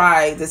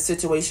try this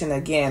situation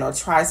again, or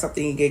try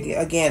something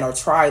again, or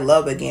try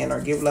love again,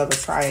 or give love a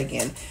try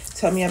again.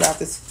 Tell me about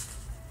this.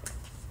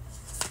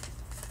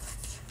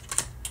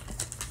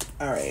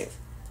 All right.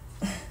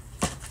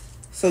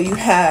 So you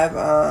have,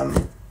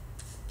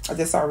 I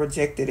just saw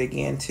rejected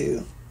again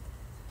too.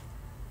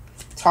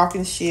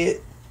 Talking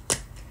shit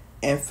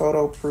and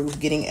photo proof,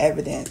 getting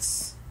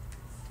evidence.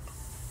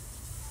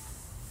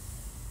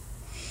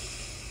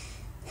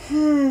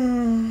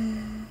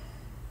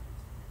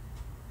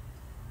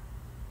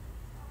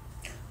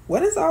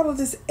 What is all of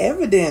this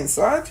evidence?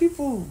 Why are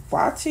people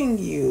watching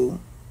you?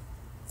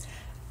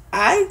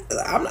 I'm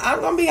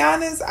gonna be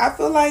honest. I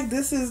feel like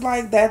this is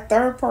like that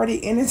third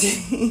party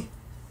energy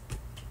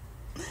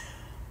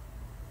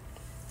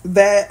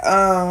that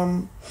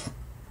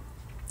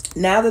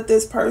now that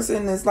this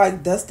person is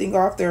like dusting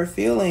off their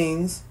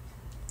feelings,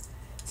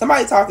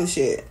 somebody talking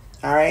shit,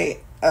 all right,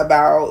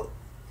 about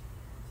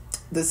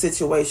the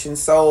situation.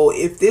 So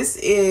if this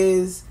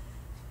is,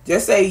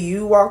 just say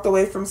you walked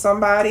away from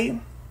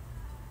somebody,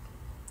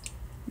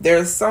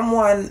 there's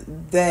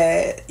someone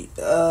that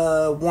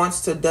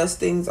wants to dust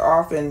things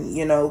off and,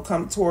 you know,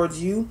 come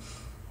towards you.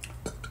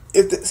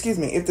 If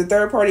the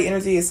third party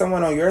energy is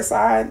someone on your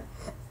side,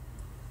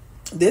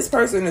 this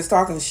person is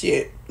talking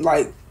shit,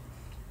 like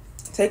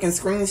taking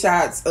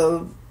screenshots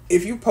of,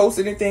 if you post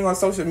anything on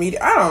social media,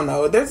 I don't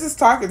know, they're just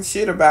talking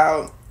shit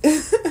about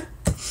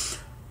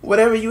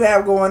whatever you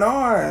have going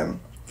on.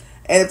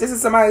 And if this is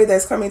somebody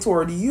that's coming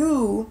toward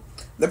you,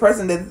 the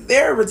person that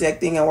they're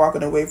rejecting and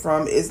walking away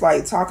from is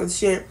like talking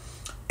shit.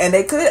 And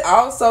they could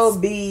also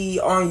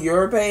be on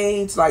your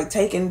page, like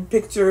taking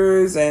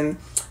pictures and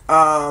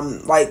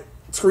like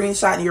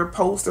screenshotting your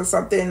post or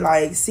something,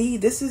 like, see,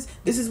 this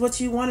is what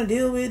you want to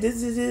deal with,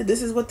 this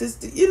is what this,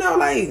 you know,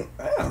 like,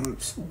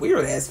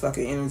 weird ass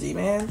fucking energy,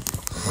 man.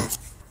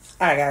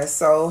 All right, guys,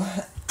 so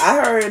I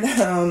heard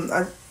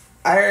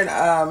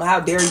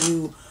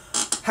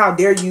how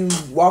dare you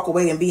walk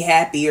away and be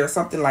happy or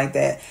something like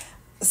that.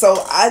 So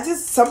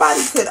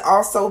somebody could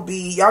also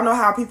be, y'all know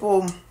how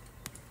people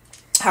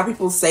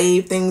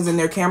save things in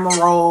their camera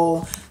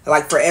roll,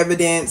 like for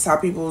evidence, how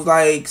people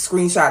like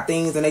screenshot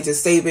things and they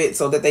just save it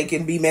so that they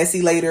can be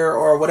messy later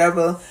or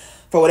whatever,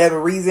 for whatever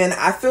reason.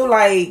 I feel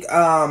like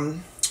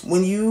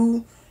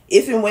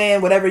if and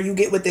when whatever you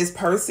get with this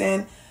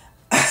person,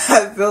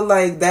 I feel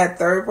like that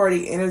third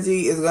party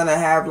energy is gonna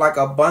have like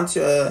a bunch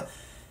of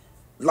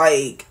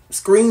like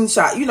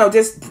screenshot, you know,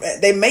 just,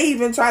 they may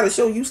even try to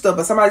show you stuff,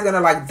 but somebody's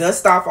gonna like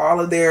dust off all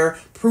of their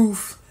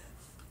proof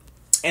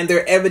and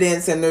their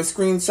evidence and their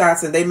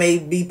screenshots, and they may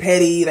be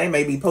petty, they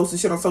may be posting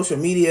shit on social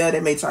media, they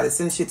may try to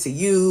send shit to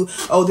you.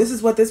 Oh, this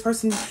is what this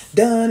person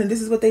done and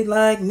this is what they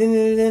like.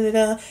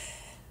 Jeez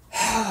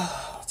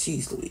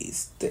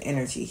Louise, the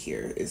energy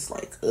here is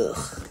like,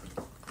 ugh.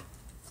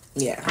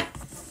 Yeah.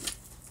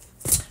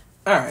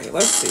 Alright,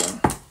 let's see.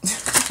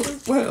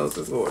 What else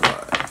is going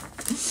on?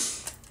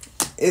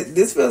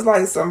 This feels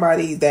like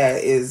somebody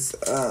that is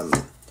a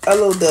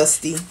little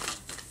dusty.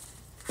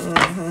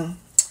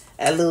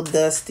 A little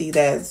dusty,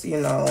 that's,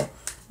 you know,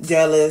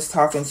 jealous,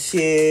 talking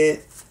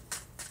shit.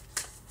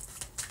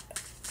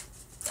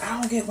 I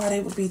don't get why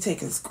they would be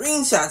taking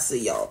screenshots of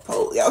y'all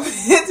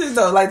pictures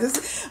though, like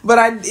this.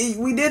 But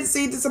we did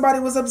see that somebody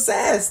was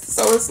obsessed.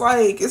 So it's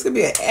like, it's gonna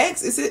be an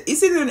ex.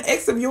 It's either an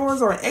ex of yours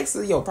or an ex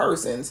of your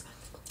person's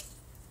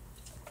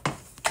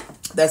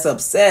that's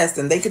obsessed,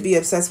 and they could be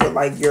obsessed with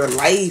like your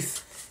life.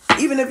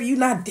 Even if you're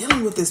not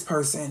dealing with this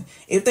person,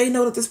 if they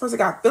know that this person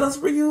got feelings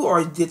for you,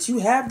 or that you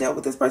have dealt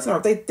with this person, or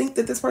if they think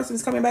that this person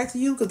is coming back to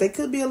you, because they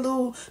could be a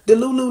little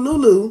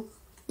delulu,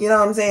 you know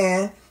what I'm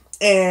saying,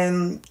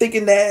 and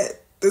thinking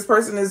that this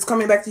person is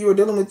coming back to you or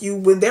dealing with you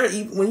when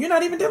you're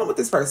not even dealing with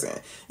this person.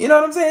 You know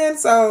what I'm saying?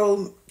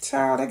 So,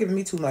 child, they're giving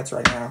me too much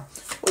right now.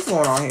 What's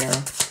going on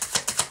here?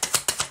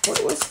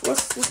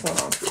 What's going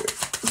on, Spirit?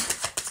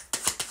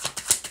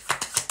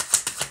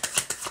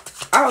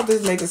 I hope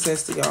this making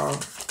sense to y'all.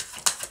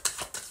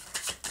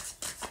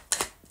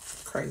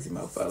 Crazy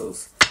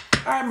mofos.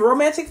 All right,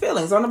 romantic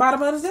feelings on the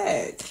bottom of the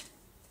deck.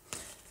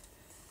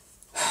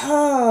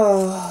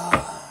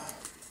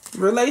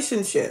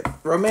 Relationship.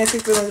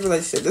 Romantic feelings,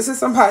 relationship. This is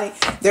somebody,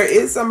 there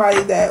is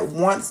somebody that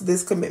wants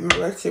this commitment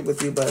relationship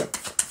with you, but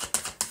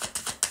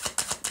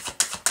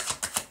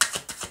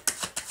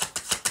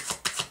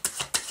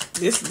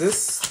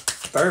this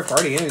third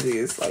party energy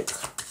is like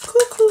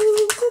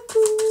cuckoo, cuckoo.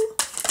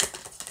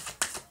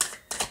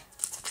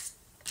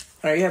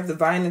 All right, you have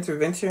divine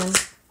intervention.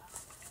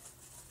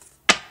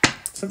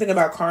 Something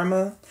about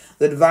karma.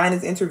 The divine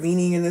is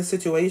intervening in this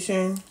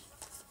situation.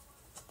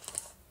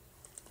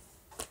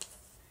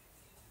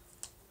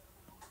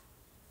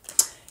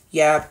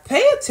 Yeah,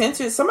 pay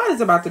attention.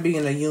 Somebody's about to be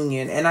in a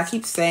union. And I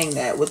keep saying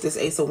that with this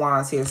Ace of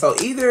Wands here. So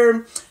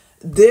either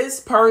this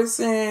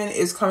person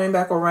is coming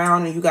back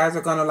around and you guys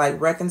are going to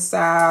like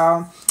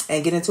reconcile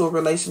and get into a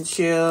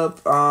relationship.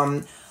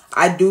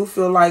 I do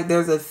feel like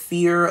there's a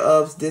fear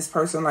of this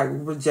person like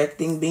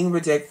being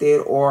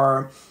rejected,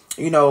 or,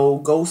 you know,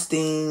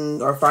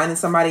 ghosting or finding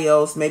somebody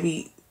else.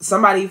 Maybe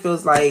somebody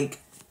feels like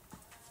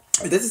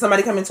this is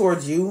somebody coming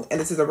towards you and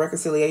this is a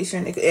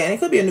reconciliation. And it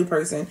could be a new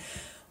person.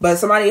 But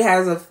somebody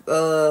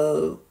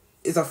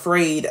is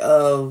afraid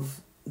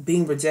of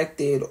being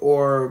rejected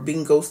or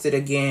being ghosted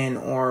again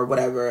or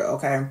whatever,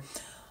 okay?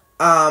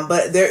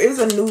 But there is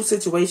a new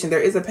situation.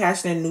 There is a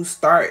passionate new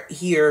start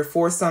here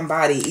for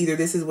somebody. Either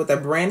this is with a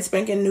brand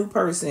spanking new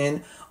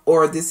person,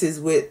 or this is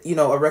with, you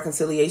know, a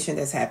reconciliation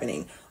that's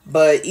happening.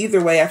 But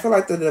either way, I feel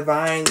like the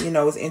divine, you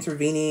know, is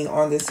intervening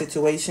on this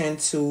situation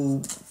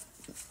to...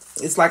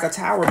 It's like a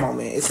tower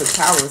moment. It's a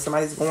tower.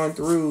 Somebody's going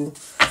through...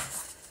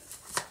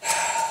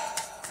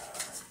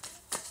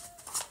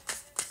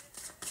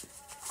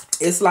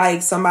 It's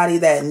like somebody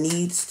that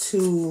needs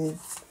to,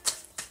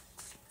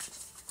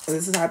 and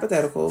this is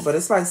hypothetical, but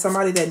it's like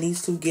somebody that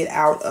needs to get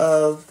out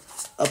of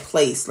a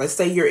place. Let's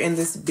say you're in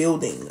this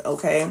building,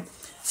 okay?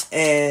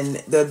 And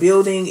the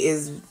building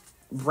is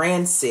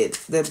rancid.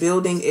 The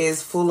building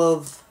is full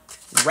of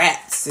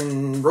rats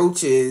and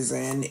roaches,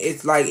 and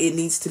it's like it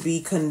needs to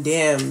be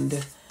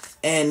condemned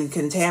and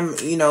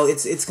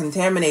it's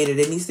contaminated.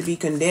 It needs to be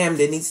condemned.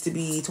 It needs to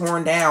be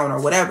torn down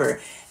or whatever.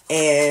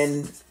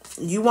 And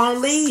you won't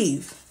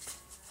leave.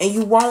 And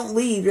you won't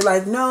leave. You're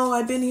like, no,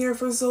 I've been here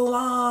for so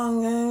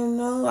long. And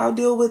no, I'll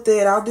deal with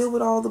it. I'll deal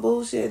with all the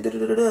bullshit. Da,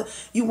 da, da, da.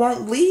 You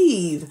won't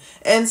leave.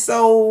 And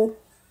so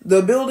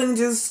the building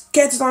just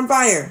catches on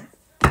fire.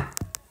 And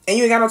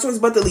you ain't got no choice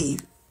but to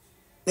leave.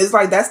 It's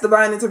like, that's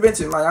divine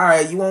intervention. Like, all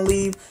right, you won't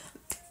leave.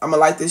 I'm going to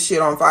light this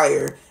shit on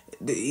fire.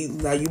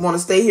 Now, you want to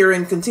stay here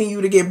and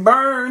continue to get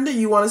burned.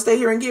 You want to stay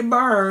here and get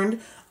burned.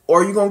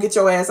 Or you going to get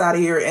your ass out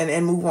of here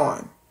and move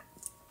on.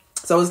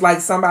 So it's like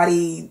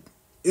somebody...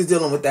 is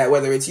dealing with that,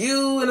 whether it's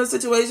you in a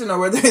situation or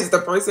whether it's the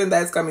person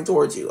that's coming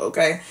towards you,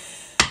 okay?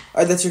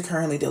 Or that you're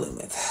currently dealing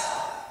with.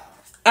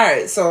 All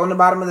right, so on the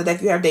bottom of the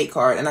deck, you have date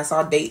card. And I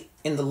saw date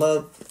in the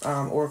love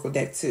oracle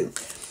deck too.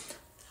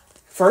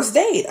 First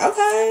date,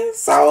 okay.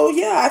 So,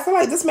 yeah, I feel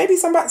like this may be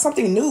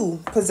something new.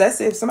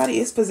 Possessive. Somebody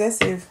is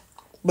possessive.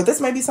 But this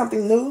may be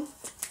something new.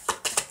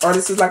 Or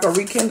this is like a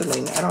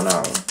rekindling. I don't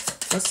know.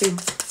 Let's see.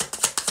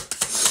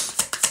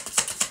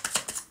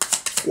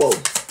 Whoa.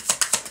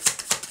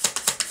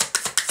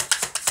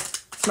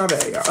 My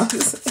bad, y'all.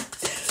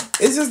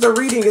 It's just the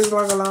reading is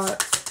like a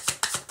lot.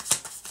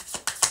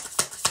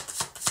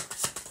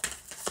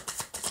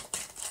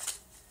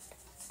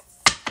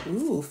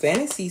 Ooh,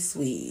 fantasy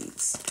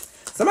suites.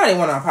 Somebody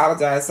want to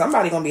apologize.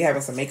 Somebody going to be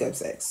having some makeup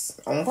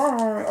sex.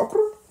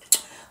 Okay.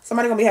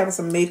 Somebody going to be having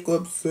some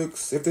makeup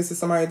sex. If this is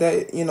somebody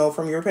that, you know,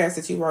 from your past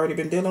that you've already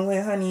been dealing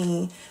with,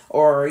 honey.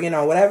 Or, you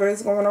know, whatever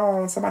is going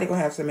on. Somebody going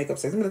to have some makeup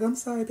sex. I'm like, I'm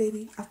sorry,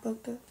 baby. I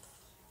fucked up.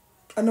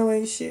 I know I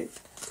ain't shit.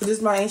 Because this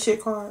is my ain't shit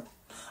card.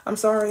 I'm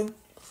sorry.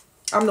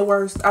 I'm the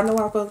worst. I know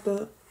I fucked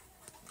up.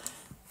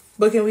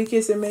 But can we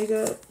kiss and make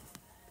up?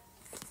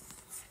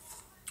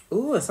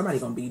 Ooh, and somebody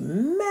gonna be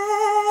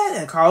mad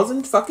and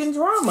causing fucking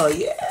drama.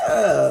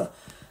 Yeah.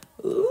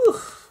 Ooh.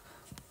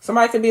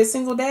 Somebody could be a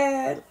single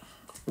dad.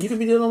 You could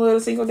be dealing with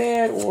a single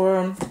dad,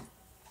 or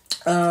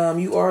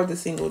you are the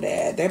single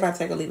dad. They're about to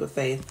take a leap of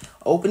faith.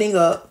 Opening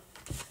up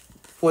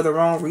for the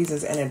wrong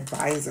reasons, an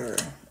advisor.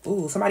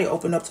 Ooh, somebody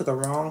opened up to the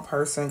wrong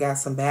person, got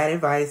some bad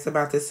advice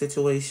about this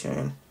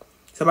situation.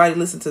 Somebody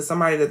listened to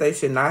somebody that they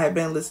should not have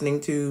been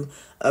listening to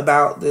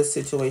about this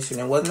situation.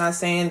 And wasn't I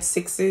saying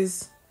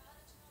sixes?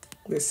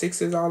 There's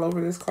sixes all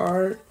over this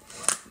card.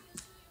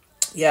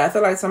 Yeah, I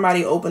feel like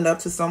somebody opened up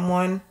to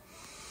someone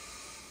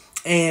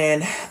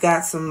and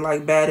got some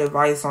like bad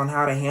advice on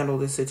how to handle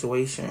this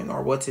situation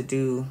or what to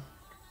do.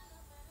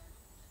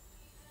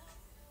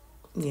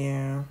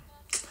 Yeah.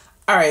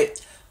 All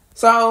right.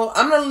 So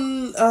I'm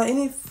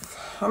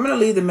gonna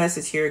leave the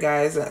message here,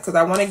 guys, because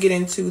I want to get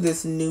into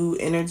this new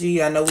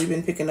energy. I know we've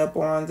been picking up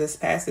on this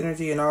past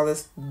energy and all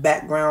this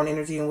background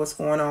energy and what's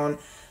going on,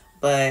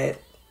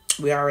 but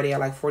we already at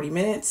like 40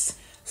 minutes.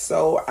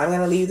 So I'm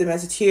going to leave the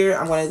message here.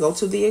 I'm going to go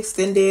to the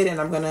extended and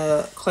I'm going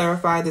to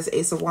clarify this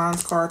Ace of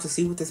Wands card to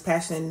see what this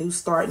passionate new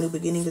start, new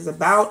beginning is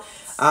about.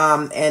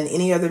 And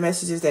any other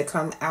messages that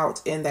come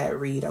out in that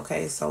read.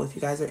 Okay, so if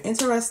you guys are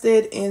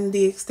interested in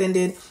the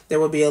extended, there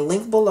will be a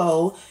link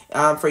below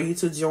for you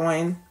to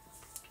join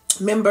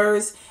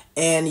members.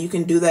 And you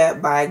can do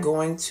that by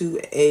going to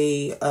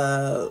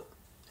a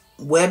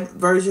web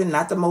version,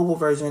 not the mobile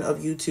version of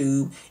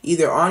YouTube,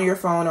 either on your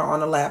phone or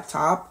on a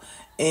laptop,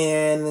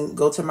 and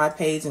go to my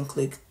page and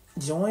click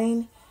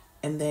join,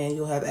 and then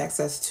you'll have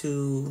access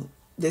to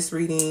this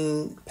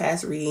reading,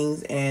 past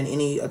readings, and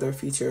any other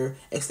future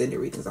extended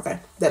readings, okay,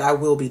 that I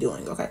will be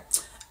doing. Okay,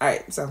 all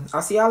right, so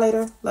I'll see y'all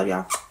later. Love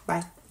y'all.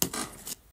 Bye.